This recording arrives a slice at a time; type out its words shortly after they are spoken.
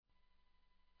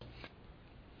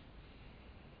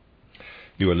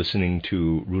You are listening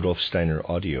to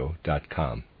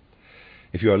RudolfSteinerAudio.com.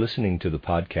 If you are listening to the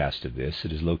podcast of this,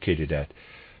 it is located at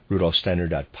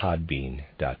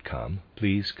rudolfsteiner.podbean.com.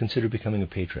 Please consider becoming a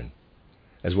patron.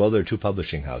 As well, there are two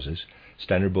publishing houses,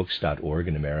 steinerbooks.org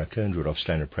in America and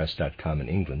rudolfsteinerpress.com in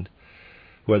England,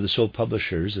 who are the sole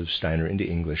publishers of Steiner into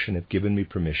English and have given me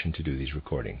permission to do these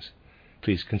recordings.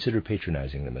 Please consider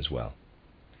patronizing them as well.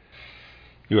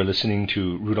 You are listening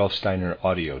to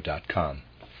RudolfSteinerAudio.com.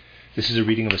 This is a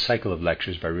reading of a cycle of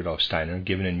lectures by Rudolf Steiner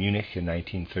given in Munich in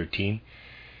 1913,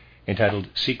 entitled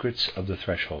Secrets of the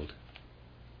Threshold.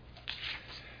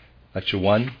 Lecture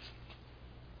 1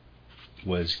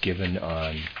 was given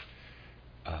on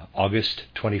August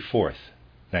 24th,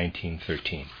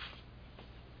 1913.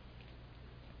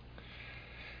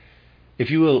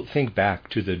 If you will think back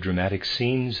to the dramatic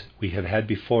scenes we have had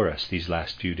before us these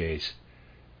last few days,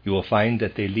 you will find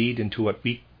that they lead into what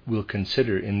we will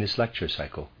consider in this lecture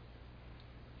cycle.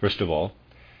 First of all,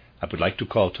 I would like to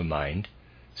call to mind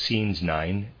scenes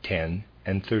 9, 10,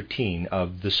 and 13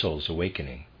 of The Soul's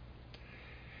Awakening.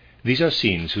 These are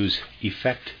scenes whose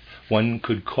effect one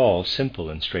could call simple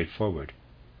and straightforward.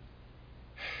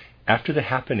 After the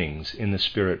happenings in the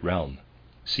spirit realm,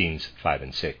 scenes 5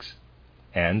 and 6,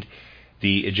 and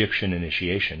the Egyptian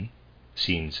initiation,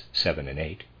 scenes 7 and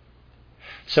 8,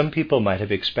 some people might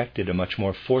have expected a much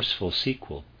more forceful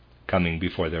sequel coming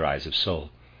before their eyes of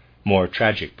soul, more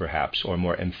tragic perhaps, or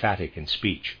more emphatic in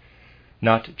speech,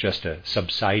 not just a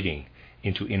subsiding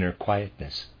into inner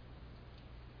quietness.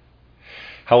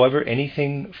 However,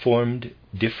 anything formed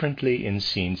differently in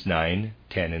scenes 9,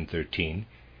 10, and 13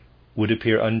 would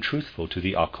appear untruthful to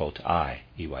the occult eye,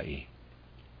 EYE.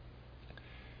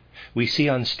 We see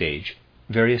on stage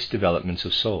various developments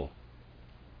of soul.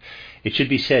 It should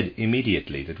be said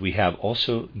immediately that we have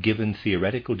also given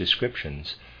theoretical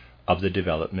descriptions of the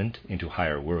development into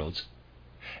higher worlds,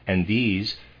 and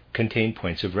these contain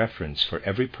points of reference for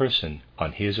every person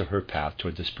on his or her path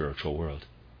toward the spiritual world.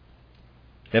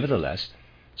 Nevertheless,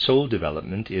 soul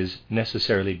development is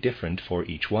necessarily different for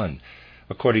each one,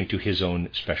 according to his own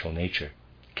special nature,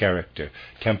 character,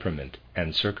 temperament,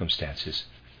 and circumstances.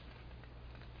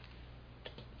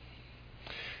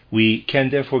 We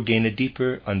can therefore gain a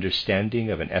deeper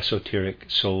understanding of an esoteric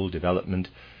soul development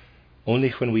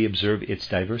only when we observe its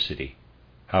diversity,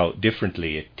 how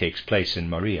differently it takes place in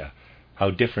Maria, how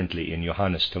differently in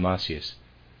Johannes Thomasius,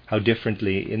 how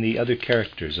differently in the other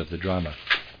characters of the drama.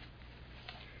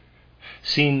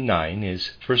 Scene 9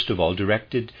 is first of all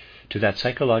directed to that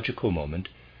psychological moment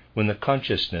when the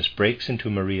consciousness breaks into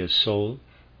Maria's soul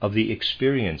of the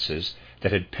experiences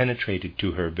that had penetrated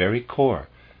to her very core,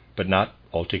 but not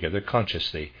altogether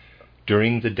consciously,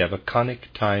 during the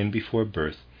devaconic time before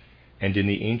birth and in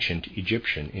the ancient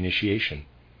Egyptian initiation.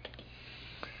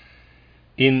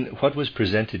 In what was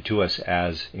presented to us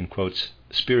as, in quotes,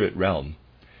 spirit realm,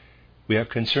 we are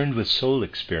concerned with soul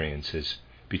experiences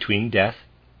between death,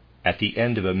 at the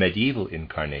end of a medieval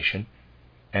incarnation,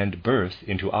 and birth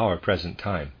into our present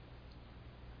time.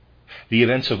 The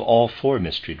events of all four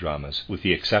mystery dramas, with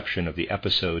the exception of the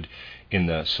episode in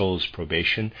the soul's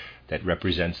probation that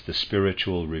represents the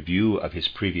spiritual review of his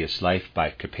previous life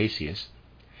by Capesius,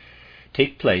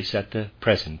 take place at the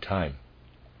present time,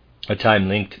 a time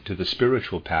linked to the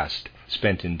spiritual past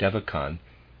spent in Devachan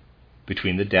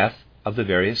between the death of the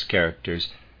various characters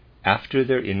after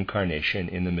their incarnation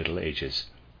in the Middle Ages,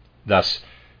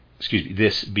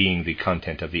 this being the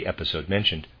content of the episode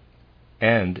mentioned,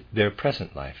 and their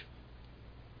present life.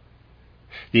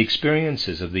 The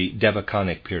experiences of the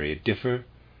Devachanic period differ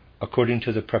according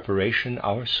to the preparation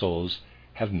our souls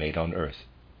have made on earth.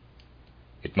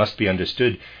 It must be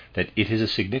understood that it is a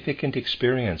significant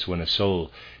experience when a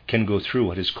soul can go through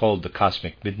what is called the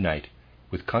cosmic midnight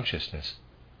with consciousness.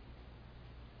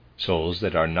 Souls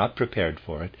that are not prepared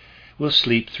for it will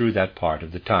sleep through that part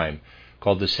of the time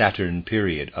called the Saturn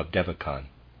period of Devachan.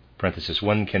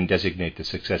 One can designate the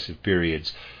successive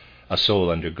periods a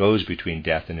soul undergoes between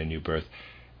death and a new birth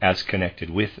as connected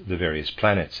with the various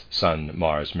planets, Sun,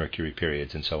 Mars, Mercury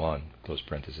periods, and so on. Close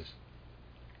parenthesis.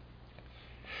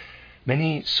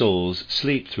 Many souls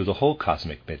sleep through the whole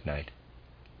cosmic midnight.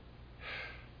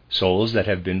 Souls that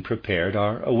have been prepared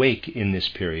are awake in this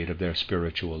period of their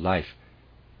spiritual life,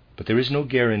 but there is no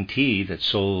guarantee that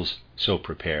souls so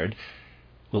prepared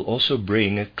will also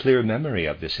bring a clear memory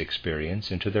of this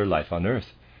experience into their life on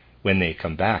earth when they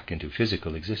come back into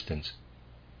physical existence.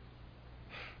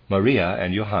 Maria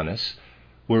and Johannes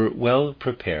were well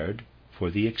prepared for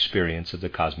the experience of the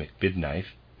cosmic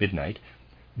midnight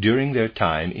during their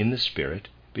time in the spirit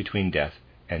between death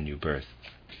and new birth.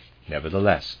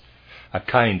 Nevertheless, A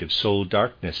kind of soul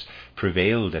darkness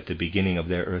prevailed at the beginning of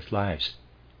their earth lives,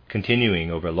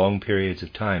 continuing over long periods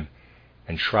of time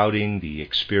and shrouding the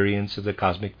experience of the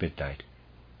cosmic midnight.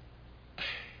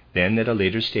 Then, at a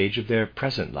later stage of their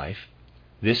present life,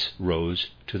 this rose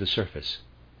to the surface.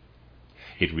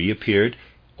 It reappeared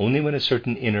only when a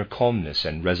certain inner calmness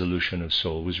and resolution of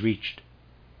soul was reached.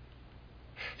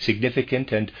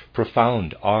 Significant and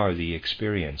profound are the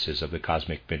experiences of the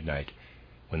cosmic midnight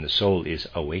when the soul is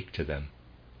awake to them.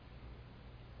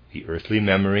 The earthly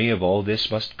memory of all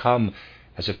this must come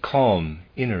as a calm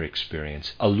inner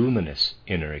experience, a luminous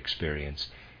inner experience,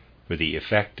 for the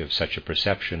effect of such a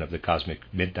perception of the cosmic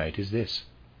midnight is this: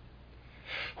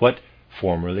 what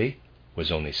formerly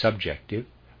was only subjective,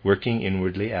 working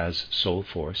inwardly as soul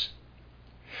force,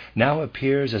 now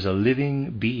appears as a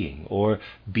living being or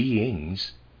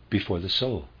beings before the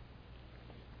soul.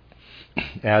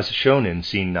 As shown in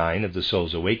Scene 9 of the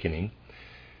Soul's Awakening,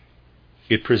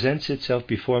 it presents itself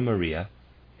before Maria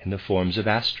in the forms of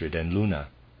Astrid and Luna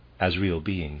as real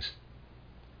beings.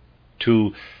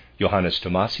 To Johannes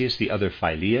Thomasius, the other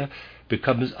Philia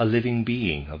becomes a living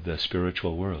being of the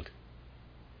spiritual world,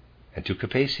 and to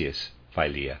Capesius,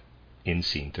 Philia, in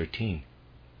Scene 13.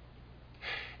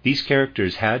 These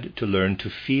characters had to learn to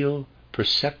feel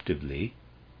perceptively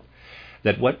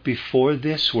that what before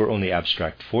this were only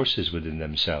abstract forces within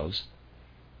themselves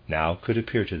now could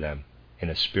appear to them in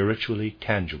a spiritually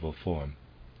tangible form.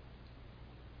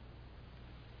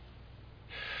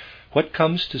 What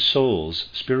comes to souls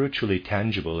spiritually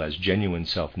tangible as genuine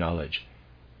self-knowledge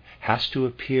has to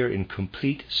appear in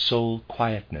complete soul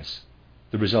quietness,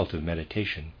 the result of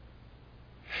meditation.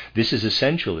 This is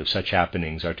essential if such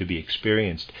happenings are to be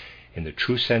experienced in the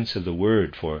true sense of the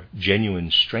word for genuine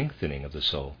strengthening of the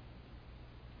soul.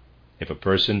 If a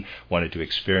person wanted to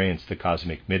experience the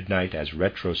cosmic midnight as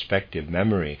retrospective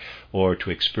memory, or to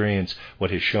experience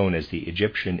what is shown as the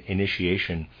Egyptian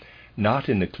initiation, not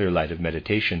in the clear light of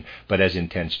meditation, but as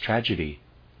intense tragedy,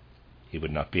 he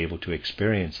would not be able to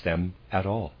experience them at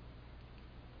all.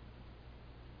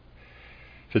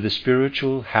 For the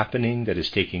spiritual happening that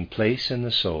is taking place in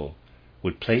the soul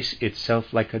would place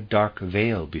itself like a dark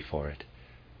veil before it,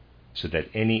 so that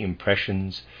any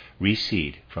impressions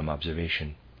recede from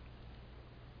observation.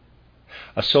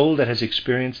 A soul that has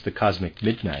experienced the cosmic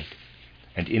midnight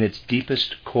and in its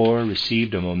deepest core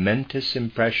received a momentous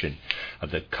impression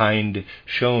of the kind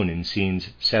shown in scenes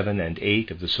 7 and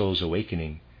 8 of the Soul's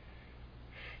Awakening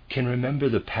can remember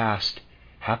the past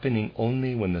happening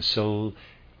only when the soul,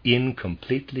 in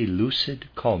completely lucid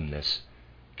calmness,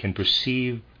 can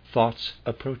perceive thoughts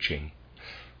approaching,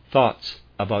 thoughts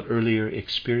about earlier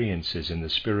experiences in the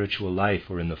spiritual life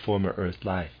or in the former earth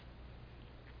life.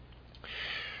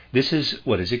 This is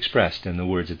what is expressed in the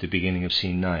words at the beginning of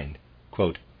Scene 9.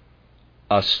 Quote,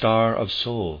 "A star of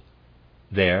soul,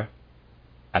 there,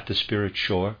 at the spirit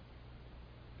shore,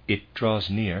 it draws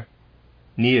near,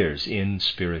 nears in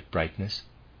spirit brightness.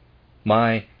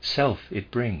 My self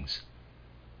it brings,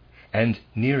 and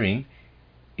nearing,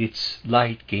 its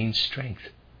light gains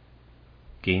strength,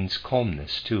 gains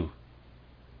calmness too.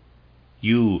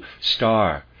 You,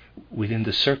 star, within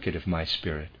the circuit of my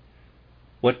spirit,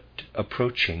 what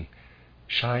approaching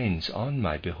shines on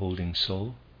my beholding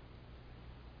soul?"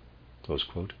 Close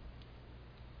quote.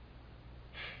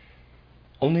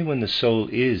 Only when the soul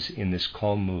is in this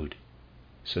calm mood,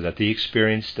 so that the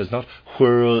experience does not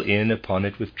whirl in upon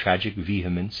it with tragic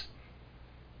vehemence,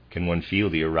 can one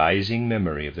feel the arising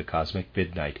memory of the cosmic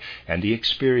midnight and the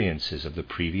experiences of the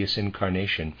previous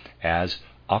incarnation as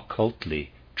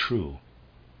occultly true.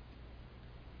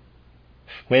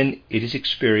 When it is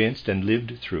experienced and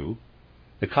lived through,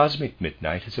 the cosmic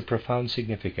midnight has a profound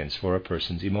significance for a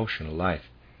person's emotional life.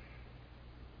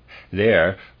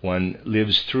 There one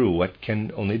lives through what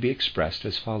can only be expressed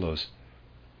as follows.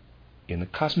 In the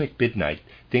cosmic midnight,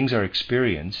 things are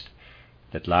experienced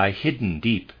that lie hidden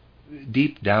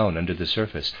deep down under the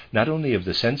surface, not only of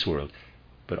the sense world,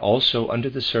 but also under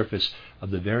the surface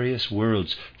of the various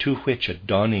worlds to which a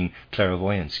dawning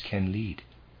clairvoyance can lead.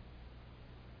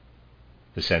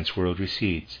 The sense world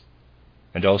recedes,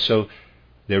 and also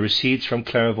there recedes from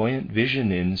clairvoyant vision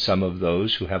in some of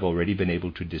those who have already been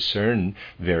able to discern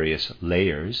various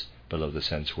layers below the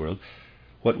sense world,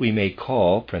 what we may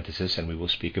call, parenthesis, and we will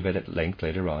speak of it at length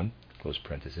later on, close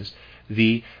parenthesis,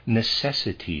 the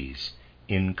necessities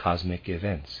in cosmic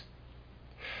events.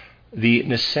 The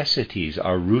necessities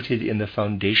are rooted in the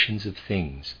foundations of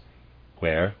things,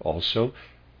 where also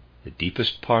the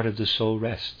deepest part of the soul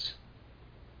rests.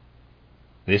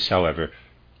 This, however,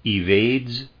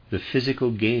 evades the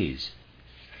physical gaze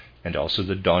and also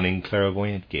the dawning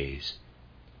clairvoyant gaze,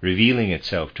 revealing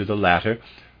itself to the latter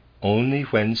only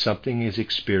when something is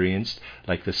experienced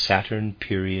like the Saturn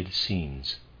period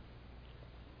scenes.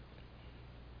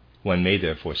 One may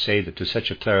therefore say that to such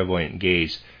a clairvoyant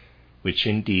gaze, which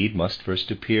indeed must first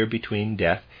appear between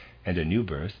death and a new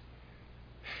birth,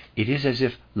 it is as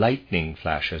if lightning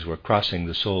flashes were crossing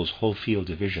the soul's whole field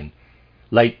of vision,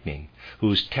 lightning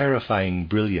whose terrifying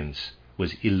brilliance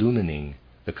was illumining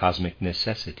the cosmic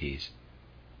necessities,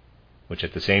 which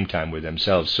at the same time were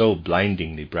themselves so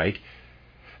blindingly bright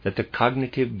that the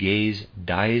cognitive gaze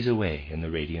dies away in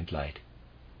the radiant light.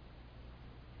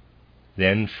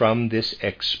 Then from this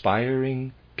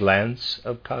expiring glance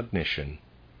of cognition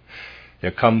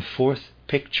there come forth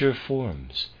picture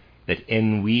forms that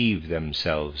enweave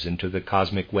themselves into the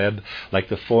cosmic web like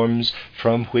the forms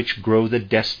from which grow the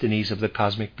destinies of the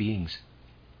cosmic beings.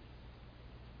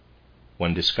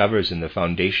 One discovers in the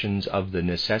foundations of the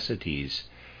necessities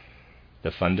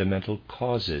the fundamental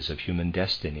causes of human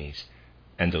destinies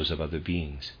and those of other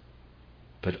beings,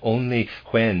 but only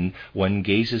when one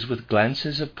gazes with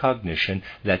glances of cognition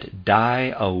that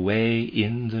die away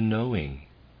in the knowing.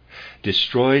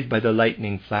 Destroyed by the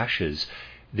lightning flashes,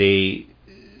 they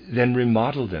then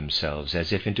remodel themselves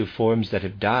as if into forms that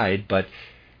have died, but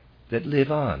that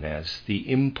live on as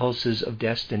the impulses of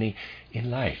destiny in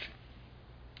life.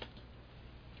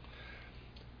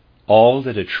 All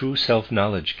that a true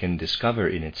self-knowledge can discover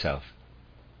in itself,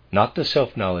 not the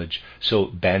self-knowledge so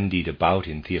bandied about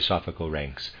in theosophical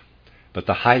ranks, but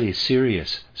the highly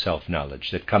serious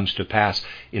self-knowledge that comes to pass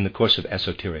in the course of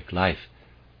esoteric life,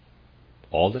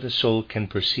 all that a soul can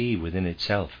perceive within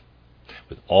itself,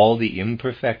 with all the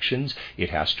imperfections it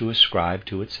has to ascribe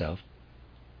to itself,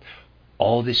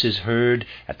 all this is heard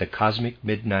at the cosmic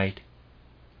midnight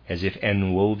as if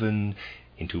enwoven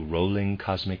into rolling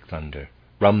cosmic thunder,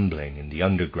 rumbling in the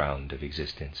underground of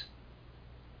existence.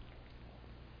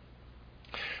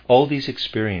 All these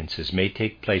experiences may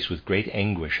take place with great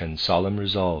anguish and solemn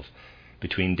resolve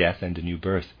between death and a new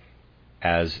birth,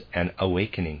 as an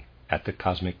awakening at the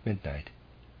cosmic midnight.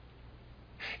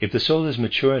 If the soul is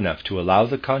mature enough to allow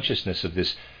the consciousness of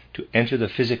this to enter the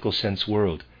physical sense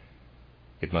world,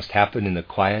 it must happen in the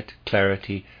quiet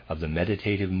clarity of the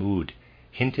meditative mood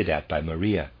hinted at by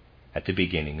Maria at the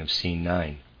beginning of scene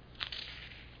 9.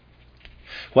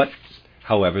 What,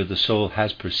 however, the soul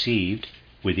has perceived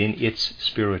within its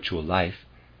spiritual life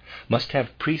must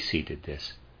have preceded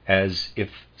this, as if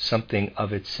something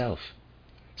of itself,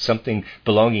 something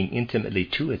belonging intimately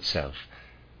to itself,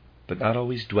 but not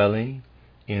always dwelling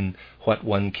in what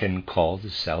one can call the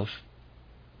self,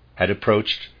 had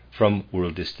approached from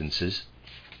world distances.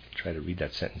 Try to read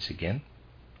that sentence again.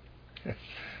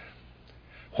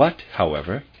 What,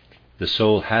 however, the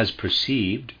soul has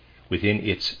perceived within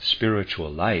its spiritual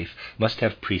life must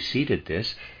have preceded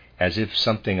this, as if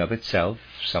something of itself,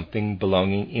 something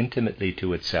belonging intimately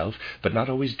to itself, but not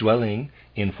always dwelling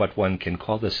in what one can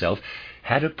call the self,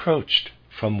 had approached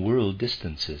from world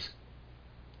distances.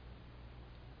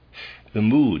 The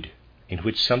mood in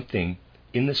which something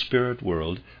in the spirit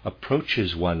world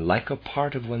approaches one like a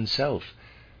part of oneself,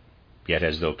 yet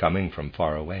as though coming from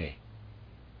far away.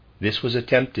 This was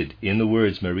attempted in the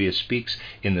words Maria speaks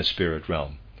in the spirit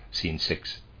realm, scene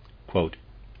 6. Quote,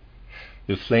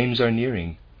 "The flames are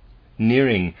nearing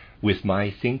with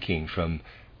my thinking from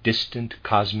distant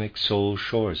cosmic soul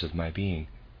shores of my being.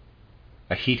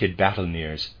 A heated battle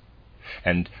nears,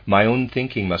 and my own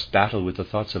thinking must battle with the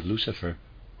thoughts of Lucifer.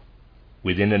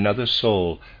 Within another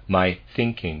soul my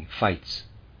thinking fights.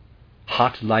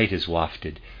 Hot light is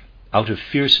wafted out of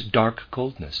fierce dark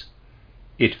coldness.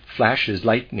 It flashes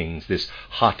lightnings, this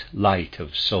hot light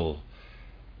of soul,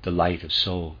 the light of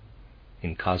soul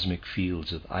in cosmic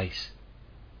fields of ice."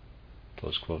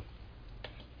 Close quote.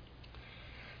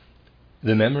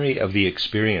 The memory of the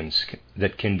experience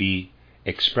that can be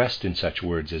expressed in such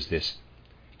words as this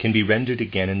can be rendered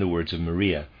again in the words of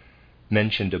Maria,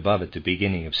 mentioned above at the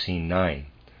beginning of scene 9,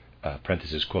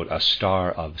 parenthesis, quote, "a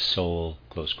star of soul,"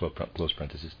 close quote, close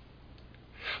parenthesis.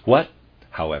 What,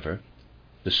 however,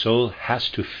 the soul has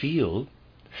to feel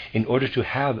in order to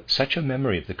have such a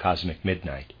memory of the cosmic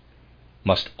midnight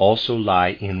must also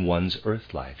lie in one's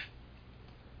earth life.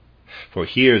 For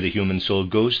here the human soul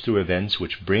goes through events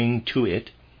which bring to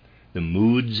it the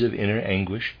moods of inner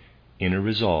anguish, inner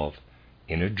resolve,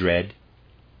 inner dread,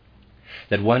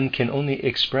 that one can only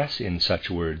express in such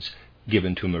words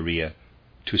given to Maria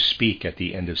to speak at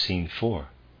the end of scene 4.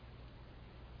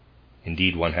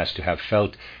 Indeed, one has to have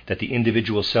felt that the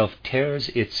individual self tears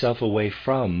itself away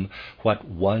from what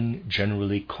one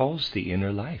generally calls the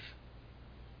inner life.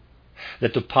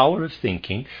 That the power of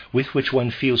thinking, with which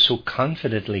one feels so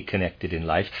confidently connected in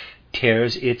life,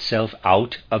 tears itself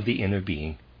out of the inner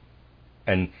being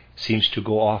and seems to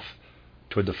go off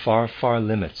toward the far, far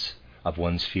limits of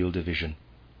one's field of vision.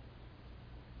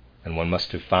 And one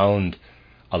must have found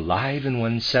alive in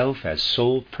oneself as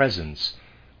soul presence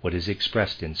what is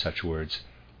expressed in such words,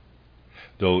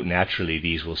 though naturally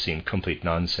these will seem complete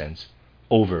nonsense,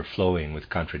 overflowing with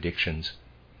contradictions,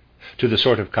 to the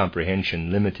sort of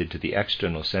comprehension limited to the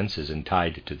external senses and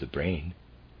tied to the brain.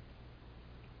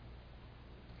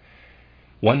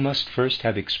 One must first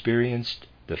have experienced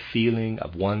the feeling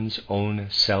of one's own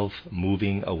self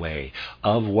moving away,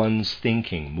 of one's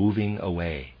thinking moving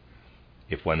away,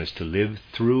 if one is to live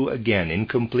through again in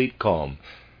complete calm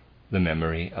the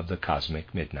memory of the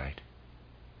cosmic midnight.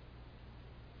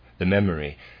 The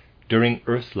memory during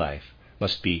earth life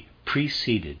must be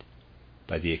preceded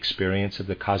by the experience of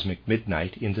the cosmic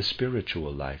midnight in the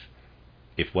spiritual life,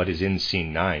 if what is in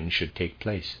scene 9 should take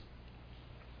place.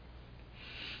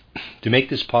 To make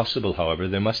this possible, however,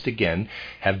 there must again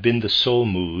have been the soul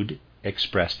mood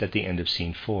expressed at the end of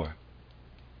scene 4.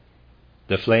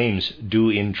 The flames do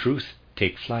in truth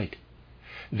take flight.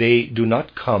 They do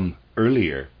not come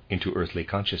earlier into earthly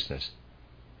consciousness.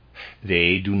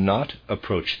 They do not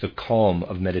approach the calm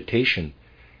of meditation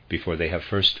before they have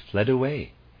first fled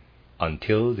away,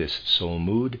 until this soul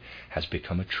mood has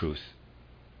become a truth.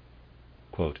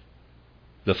 Quote,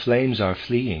 "The flames are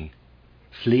fleeing,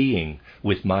 fleeing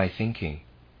with my thinking.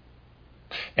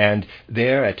 And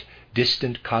there at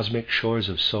distant cosmic shores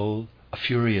of soul, a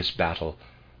furious battle,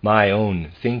 my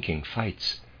own thinking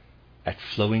fights, at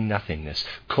flowing nothingness,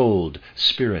 cold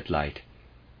spirit light.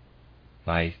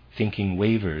 My thinking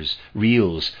wavers,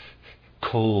 reels,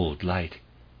 cold light.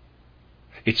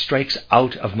 It strikes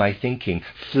out of my thinking,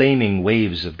 flaming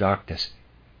waves of darkness.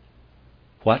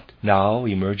 What now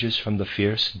emerges from the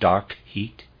fierce dark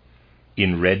heat?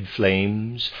 In red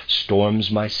flames storms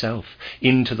myself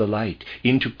into the light,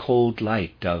 into cold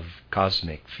light of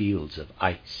cosmic fields of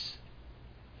ice."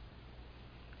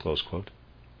 Close quote.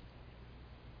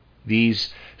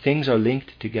 These things are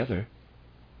linked together.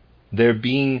 Their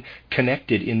being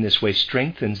connected in this way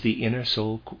strengthens the inner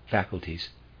soul faculties.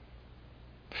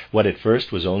 What at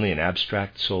first was only an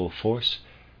abstract soul force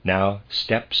now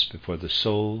steps before the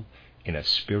soul in a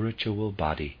spiritual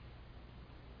body,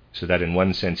 so that in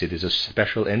one sense it is a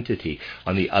special entity.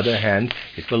 On the other hand,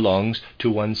 it belongs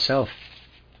to oneself,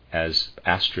 as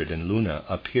Astrid and Luna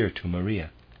appear to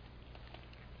Maria.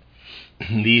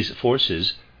 These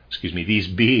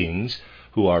beings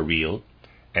who are real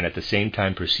and at the same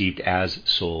time perceived as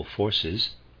soul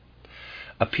forces,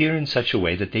 appear in such a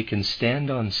way that they can stand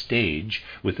on stage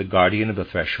with the guardian of the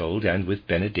threshold and with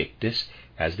Benedictus,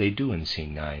 as they do in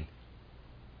scene 9.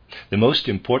 The most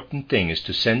important thing is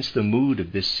to sense the mood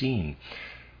of this scene,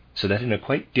 so that in a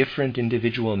quite different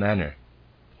individual manner,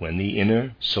 when the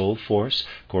inner soul force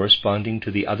corresponding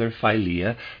to the other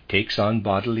philia takes on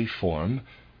bodily form,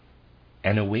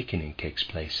 an awakening takes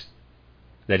place.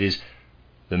 That is,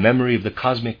 the memory of the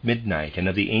cosmic midnight and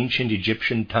of the ancient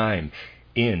Egyptian time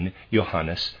in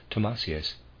Johannes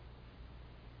Thomasius.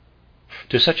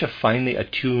 To such a finely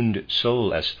attuned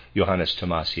soul as Johannes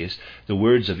Thomasius, the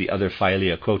words of the other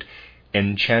philia, quote,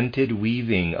 "enchanted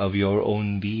weaving of your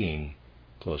own being,"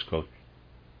 close quote,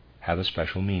 have a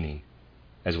special meaning,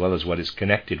 as well as what is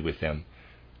connected with them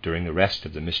during the rest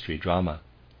of the mystery drama.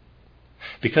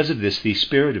 Because of this, the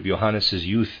spirit of Johannes's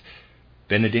youth,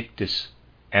 Benedictus,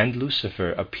 and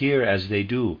Lucifer appear as they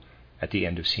do at the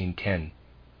end of scene 10.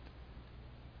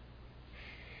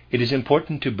 It is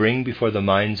important to bring before the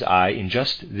mind's eye in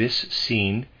just this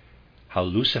scene how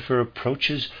Lucifer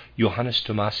approaches Johannes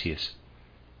Thomasius,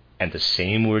 and the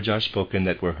same words are spoken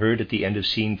that were heard at the end of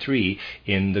scene 3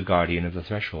 in The Guardian of the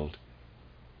Threshold.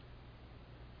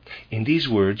 In these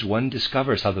words one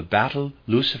discovers how the battle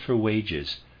Lucifer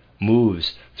wages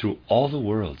moves through all the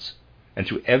worlds and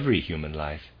through every human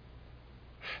life.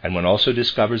 And one also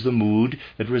discovers the mood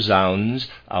that resounds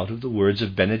out of the words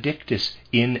of Benedictus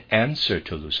in answer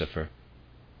to Lucifer.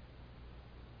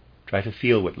 Try to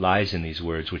feel what lies in these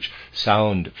words, which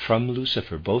sound from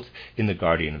Lucifer, both in The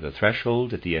Guardian of the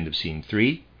Threshold at the end of scene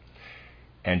 3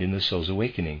 and in The Soul's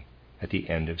Awakening at the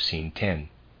end of scene 10.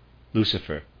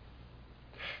 Lucifer: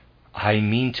 "I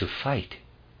mean to fight."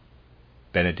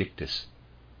 Benedictus: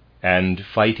 "And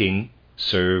fighting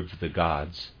serve the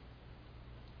gods."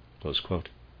 Close quote.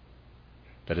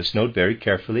 Let us note very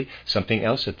carefully something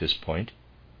else at this point,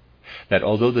 that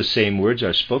although the same words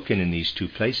are spoken in these two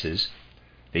places,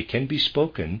 they can be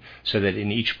spoken so that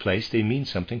in each place they mean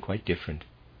something quite different.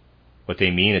 What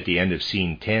they mean at the end of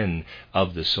scene 10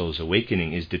 of The Soul's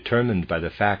Awakening is determined by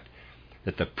the fact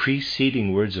that the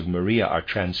preceding words of Maria are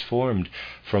transformed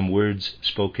from words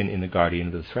spoken in the guardian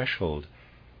of the threshold,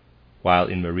 while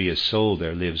in Maria's soul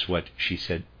there lives what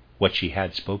she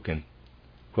had spoken.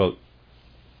 Quote,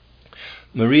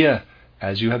 Maria,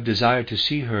 as you have desired to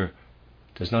see her,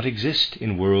 does not exist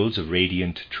in worlds of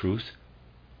radiant truth.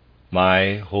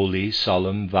 My holy,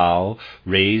 solemn vow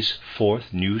raise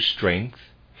forth new strength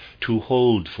to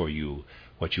hold for you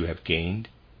what you have gained.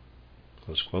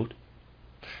 Close quote.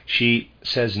 She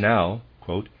says now,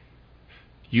 quote,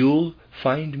 you'll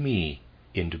find me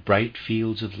in bright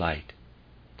fields of light.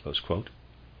 Close quote.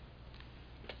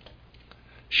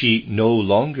 She no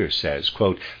longer says,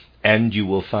 quote, and you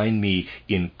will find me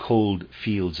in cold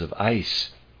fields of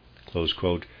ice, close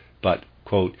quote, but,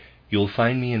 quote, you'll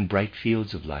find me in bright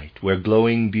fields of light, where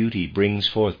glowing beauty brings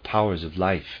forth powers of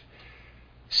life.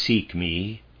 Seek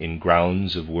me in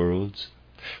grounds of worlds,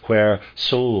 where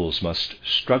souls must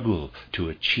struggle to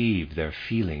achieve their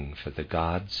feeling for the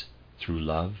gods through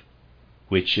love,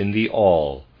 which in the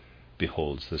all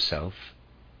beholds the self.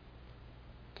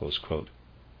 Close quote.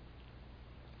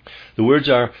 The words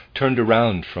are turned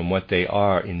around from what they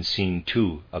are in scene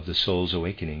 2 of the soul's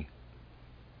awakening.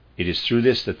 It is through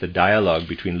this that the dialogue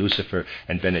between Lucifer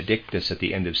and Benedictus at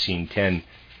the end of scene 10,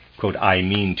 quote, I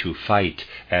mean to fight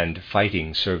and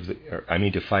fighting serve the, I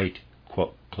mean to fight,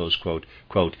 quote, close quote,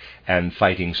 quote, and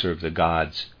fighting serve the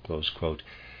gods, close quote,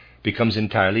 becomes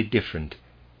entirely different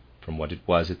from what it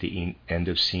was at the end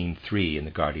of scene 3 in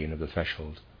the Guardian of the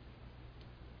Threshold.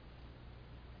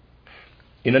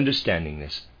 In understanding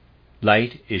this,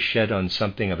 light is shed on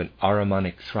something of an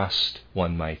Ahrimanic thrust,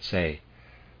 one might say,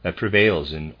 that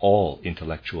prevails in all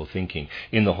intellectual thinking,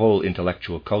 in the whole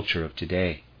intellectual culture of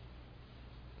today.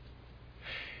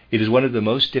 It is one of the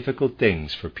most difficult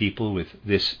things for people with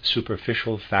this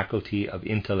superficial faculty of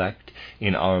intellect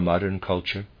in our modern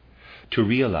culture to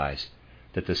realize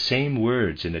that the same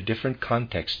words in a different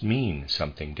context mean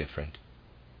something different.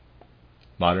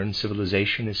 Modern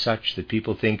civilization is such that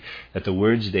people think that the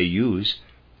words they use,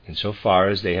 insofar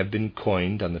as they have been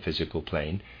coined on the physical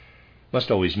plane,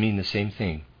 must always mean the same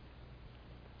thing.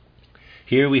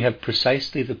 Here we have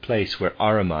precisely the place where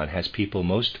Ahriman has people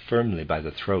most firmly by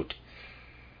the throat,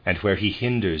 and where he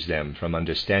hinders them from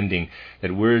understanding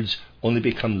that words only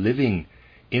become living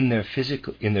in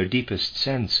their deepest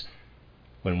sense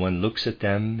when one looks at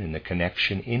them in the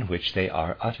connection in which they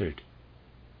are uttered.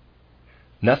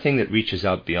 Nothing that reaches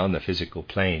out beyond the physical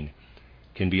plane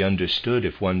can be understood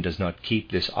if one does not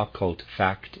keep this occult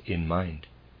fact in mind.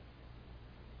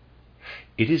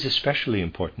 It is especially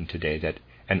important today that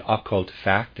an occult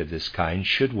fact of this kind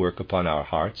should work upon our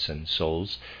hearts and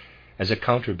souls as a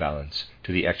counterbalance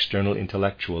to the external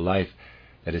intellectual life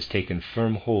that has taken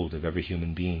firm hold of every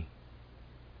human being.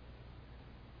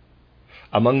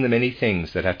 Among the many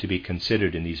things that have to be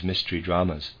considered in these mystery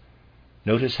dramas,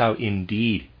 notice how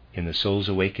indeed in the soul's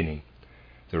awakening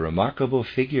the remarkable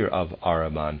figure of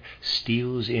Ahriman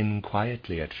steals in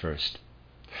quietly at first,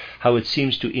 how it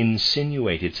seems to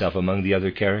insinuate itself among the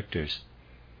other characters,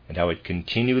 and how it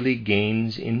continually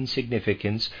gains in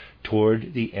significance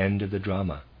toward the end of the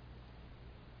drama.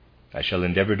 I shall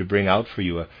endeavor to bring out for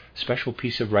you a special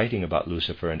piece of writing about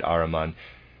Lucifer and Ahriman,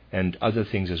 and other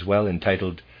things as well,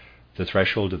 entitled The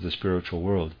Threshold of the Spiritual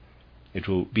World. It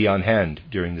will be on hand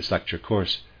during this lecture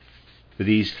course, for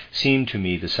these seem to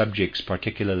me the subjects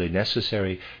particularly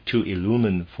necessary to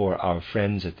illumine for our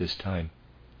friends at this time.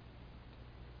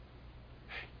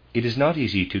 It is not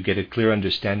easy to get a clear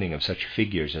understanding of such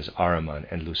figures as Ahriman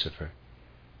and Lucifer.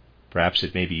 Perhaps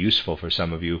it may be useful for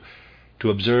some of you to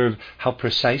observe how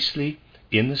precisely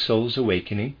in the soul's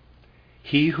awakening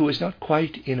he who is not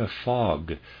quite in a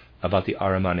fog about the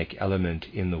Ahrimanic element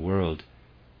in the world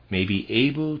may be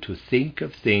able to think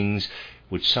of things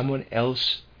which someone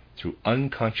else through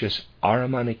unconscious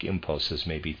Ahrimanic impulses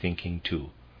may be thinking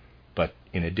too, but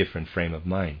in a different frame of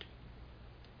mind.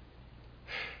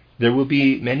 There will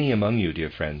be many among you,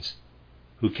 dear friends,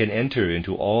 who can enter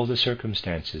into all the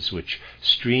circumstances which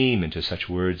stream into such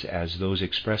words as those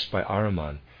expressed by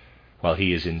Ahriman while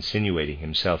he is insinuating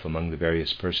himself among the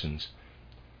various persons.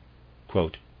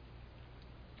 Quote,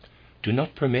 do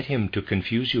not permit him to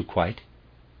confuse you quite.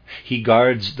 He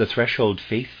guards the threshold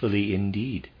faithfully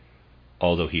indeed,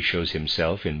 although he shows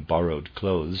himself in borrowed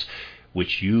clothes,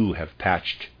 which you have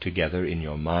patched together in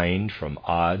your mind from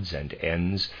odds and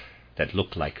ends that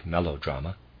look like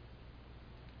melodrama.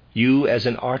 You, as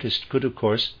an artist, could, of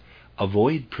course,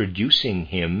 avoid producing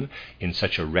him in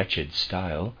such a wretched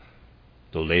style,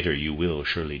 though later you will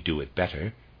surely do it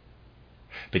better.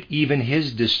 But even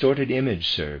his distorted image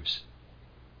serves.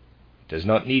 does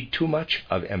not need too much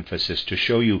of emphasis to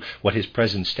show you what his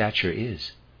present stature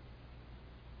is.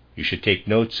 You should take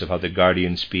notes of how the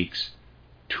guardian speaks.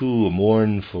 Too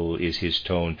mournful is his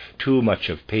tone, too much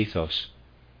of pathos.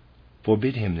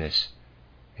 Forbid him this,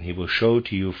 and he will show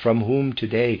to you from whom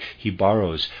today he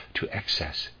borrows to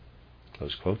excess."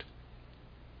 Close quote.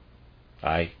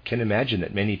 I can imagine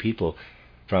that many people,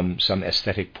 from some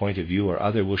aesthetic point of view or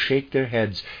other, will shake their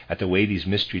heads at the way these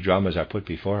mystery dramas are put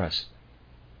before us.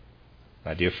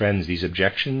 My dear friends, these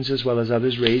objections, as well as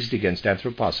others raised against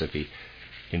anthroposophy,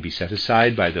 can be set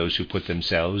aside by those who put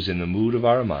themselves in the mood of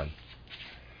Ahriman.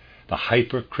 The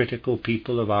hypercritical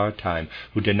people of our time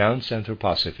who denounce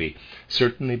anthroposophy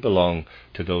certainly belong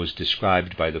to those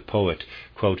described by the poet,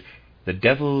 quote, "The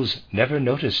devil's never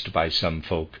noticed by some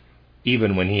folk,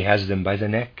 even when he has them by the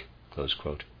neck." Close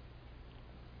quote.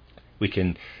 We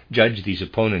can judge these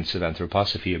opponents of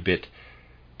anthroposophy a bit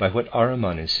by what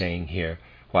Ahriman is saying here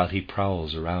while he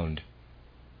prowls around.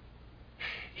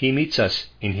 He meets us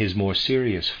in his more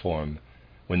serious form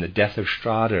when the death of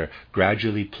Strader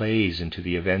gradually plays into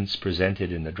the events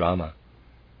presented in the drama.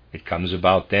 It comes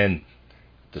about then.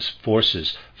 The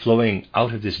forces flowing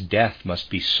out of this death must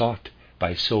be sought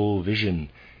by soul vision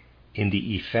in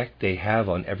the effect they have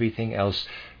on everything else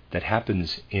that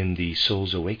happens in the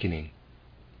soul's awakening.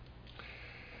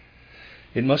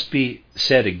 It must be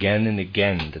said again and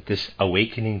again that this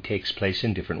awakening takes place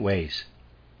in different ways.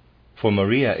 For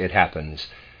Maria it happens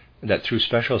that through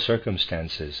special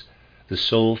circumstances, the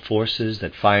soul forces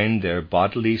that find their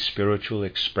bodily spiritual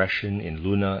expression in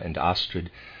Luna and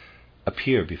Astrid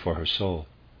appear before her soul.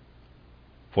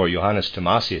 For Johannes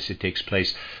Thomasius it takes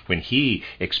place when he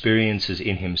experiences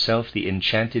in himself the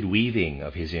enchanted weaving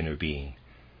of his inner being.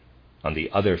 On the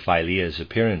other Philea's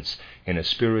appearance in a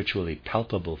spiritually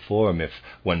palpable form, if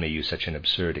one may use such an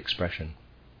absurd expression.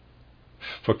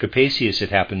 For Capasius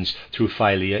it happens through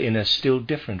Philea in a still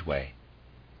different way.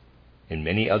 In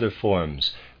many other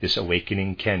forms, this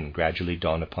awakening can gradually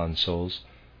dawn upon souls,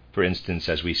 for instance,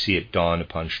 as we see it dawn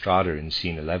upon Strader in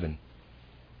scene 11.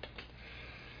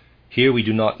 Here we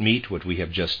do not meet what we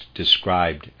have just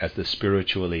described as the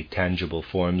spiritually tangible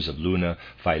forms of Luna,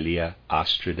 Philea,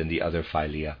 Astrid, and the other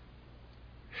Philea.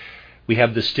 We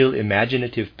have the still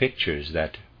imaginative pictures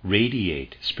that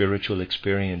radiate spiritual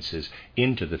experiences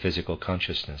into the physical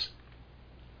consciousness.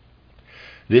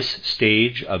 This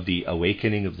stage of the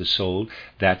awakening of the soul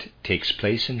that takes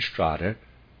place in Strader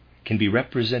can be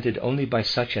represented only by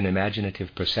such an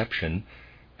imaginative perception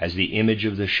as the image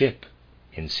of the ship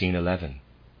in scene 11.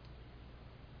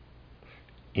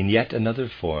 In yet another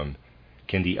form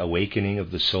can the awakening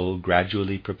of the soul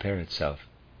gradually prepare itself.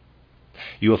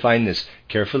 You will find this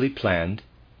carefully planned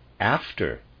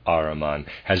after Ahriman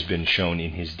has been shown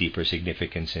in his deeper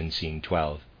significance in scene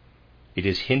 12. It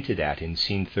is hinted at in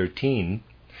scene 13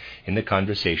 in the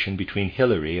conversation between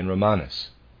Hilary and Romanus.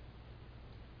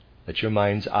 Let your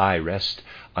mind's eye rest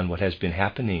on what has been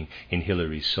happening in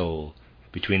Hilary's soul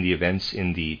between the events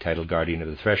in the title Guardian of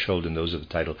the Threshold and those of the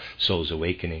title Soul's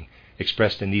Awakening,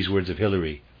 expressed in these words of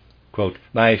Hilary, quote,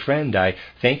 "My friend, I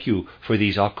thank you for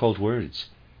these occult words.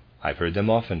 I've heard them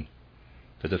often.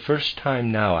 For the first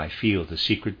time now I feel the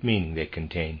secret meaning they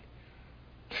contain.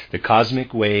 The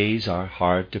cosmic ways are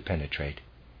hard to penetrate.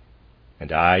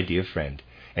 And I, dear friend,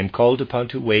 am called upon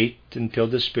to wait until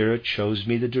the Spirit shows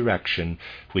me the direction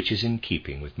which is in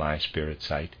keeping with my spirit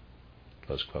sight."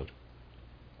 Close quote.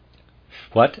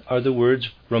 What are the words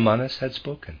Romanus had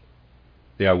spoken?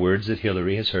 They are words that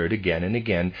Hilary has heard again and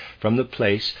again from the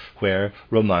place where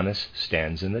Romanus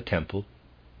stands in the temple,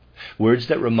 words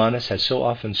that Romanus has so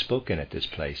often spoken at this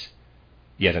place.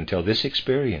 Yet until this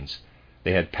experience,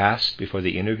 they had passed before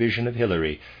the inner vision of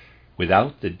Hilary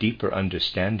without the deeper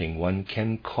understanding one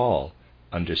can call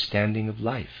understanding of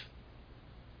life.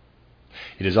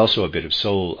 It is also a bit of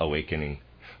soul awakening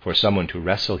for someone to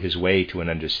wrestle his way to an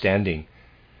understanding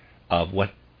of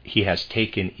what he has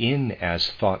taken in as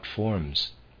thought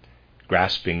forms,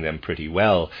 grasping them pretty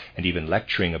well and even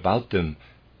lecturing about them,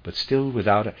 but still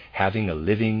without having a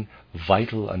living,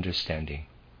 vital understanding.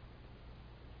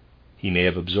 He may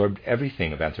have absorbed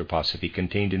everything of anthroposophy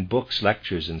contained in books,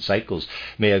 lectures, and cycles,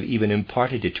 may have even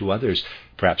imparted it to others,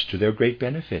 perhaps to their great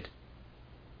benefit,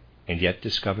 and yet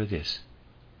discover this: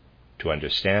 to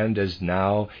understand as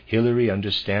now Hilary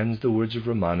understands the words of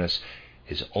Romanus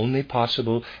is only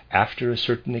possible after a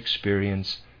certain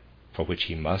experience for which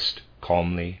he must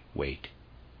calmly wait.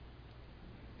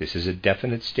 This is a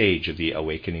definite stage of the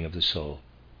awakening of the soul.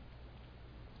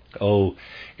 Oh,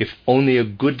 if only a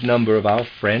good number of our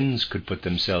friends could put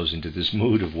themselves into this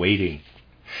mood of waiting,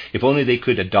 If only they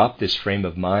could adopt this frame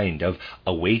of mind of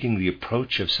awaiting the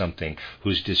approach of something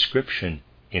whose description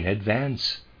in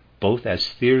advance, both as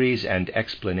theories and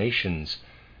explanations,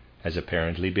 has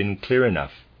apparently been clear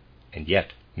enough and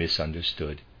yet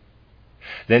misunderstood.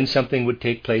 Then something would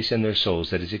take place in their souls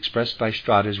that is expressed by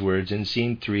Strader's words in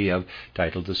Scene 3 of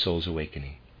titled The Soul's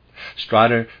Awakening.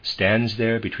 Strader stands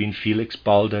there between Felix,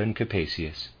 Balda, and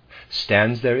Capesius,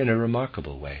 stands there in a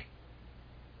remarkable way.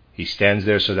 He stands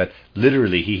there so that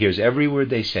literally he hears every word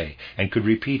they say and could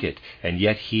repeat it, and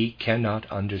yet he cannot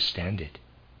understand it.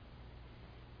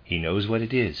 He knows what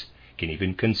it is, can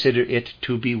even consider it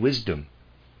to be wisdom.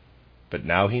 But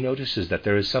now he notices that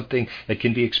there is something that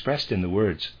can be expressed in the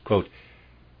words, quote,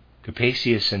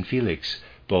 Capesius and Felix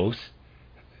both,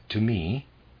 to me,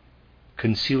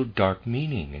 conceal dark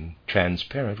meaning in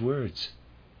transparent words.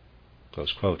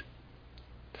 Close quote.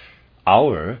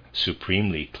 Our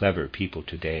supremely clever people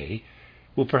today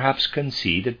will perhaps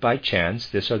concede that by chance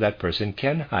this or that person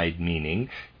can hide meaning,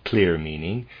 clear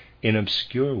meaning, in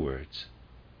obscure words.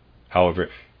 However,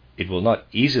 it will not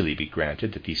easily be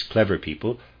granted that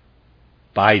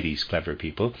by these clever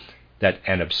people, that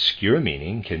an obscure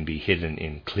meaning can be hidden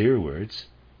in clear words.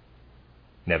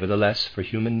 Nevertheless, for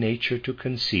human nature to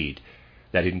concede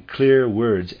that in clear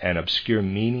words an obscure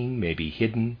meaning may be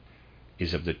hidden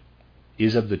is of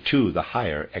the two the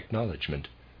higher acknowledgement.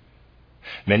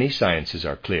 Many sciences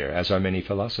are clear, as are many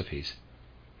philosophies.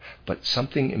 But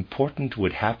something important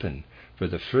would happen for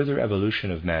the further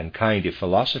evolution of mankind if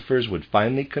philosophers would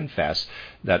finally confess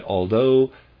that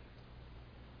although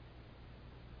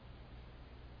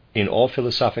in all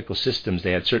philosophical systems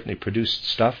they had certainly produced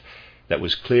stuff that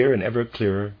was clear and ever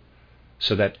clearer,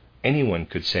 so that anyone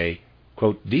could say,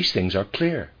 quote, these things are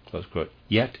clear, close quote,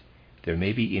 yet there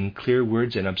may be in clear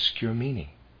words an obscure meaning.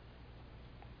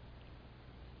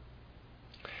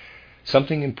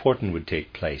 Something important would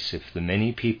take place if the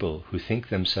many people who think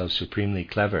themselves supremely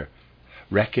clever,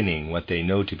 reckoning what they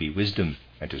know to be wisdom,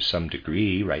 and to some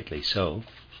degree rightly so,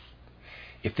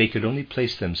 if they could only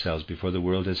place themselves before the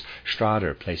world as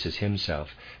Strader places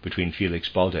himself between Felix,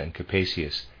 Balda, and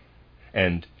Capesius,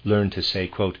 and learn to say,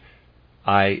 quote,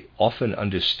 I often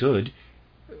understood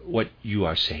what you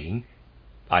are saying.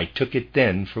 I took it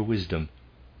then for wisdom,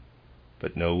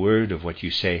 but no word of what you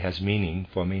say has meaning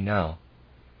for me now.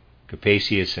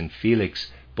 Capesius and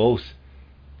Felix both,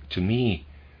 to me,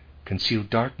 conceal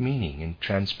dark meaning in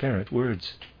transparent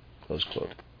words. Close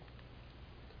quote.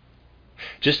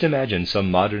 Just imagine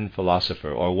some modern philosopher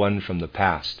or one from the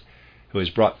past who has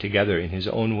brought together in his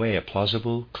own way a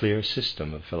plausible, clear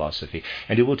system of philosophy,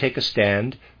 and who will take a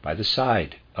stand by the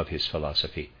side of his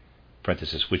philosophy,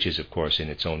 which is, of course, in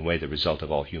its own way the result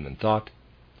of all human thought,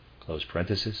 close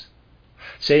parenthesis,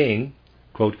 saying,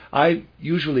 quote, I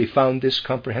usually found this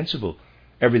comprehensible.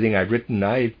 Everything I've written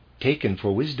I've taken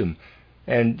for wisdom,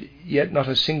 and yet not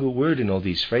a single word in all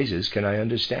these phrases can I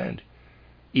understand.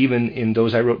 Even in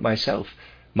those I wrote myself,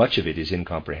 much of it is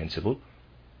incomprehensible.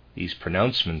 These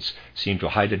pronouncements seem to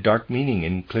hide a dark meaning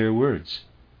in clear words.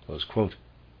 Close quote.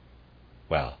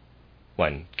 Well,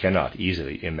 one cannot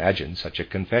easily imagine such a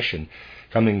confession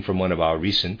coming from one of our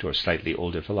recent or slightly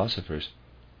older philosophers,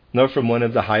 nor from one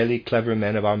of the highly clever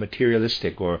men of our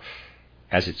materialistic, or,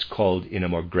 as it's called in a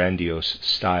more grandiose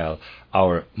style,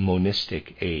 our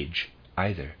monistic age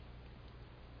either.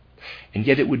 And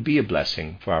yet it would be a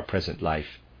blessing for our present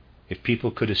life if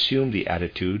people could assume the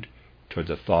attitude toward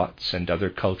the thoughts and other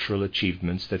cultural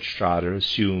achievements that Strader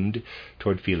assumed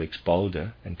toward Felix,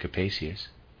 Balda, and Capesius.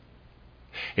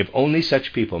 If only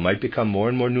such people might become more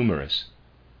and more numerous,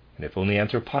 and if only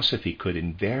anthroposophy could,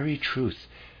 in very truth,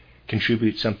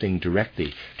 contribute something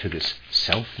directly to this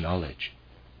self-knowledge.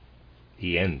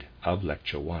 The end of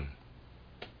Lecture 1.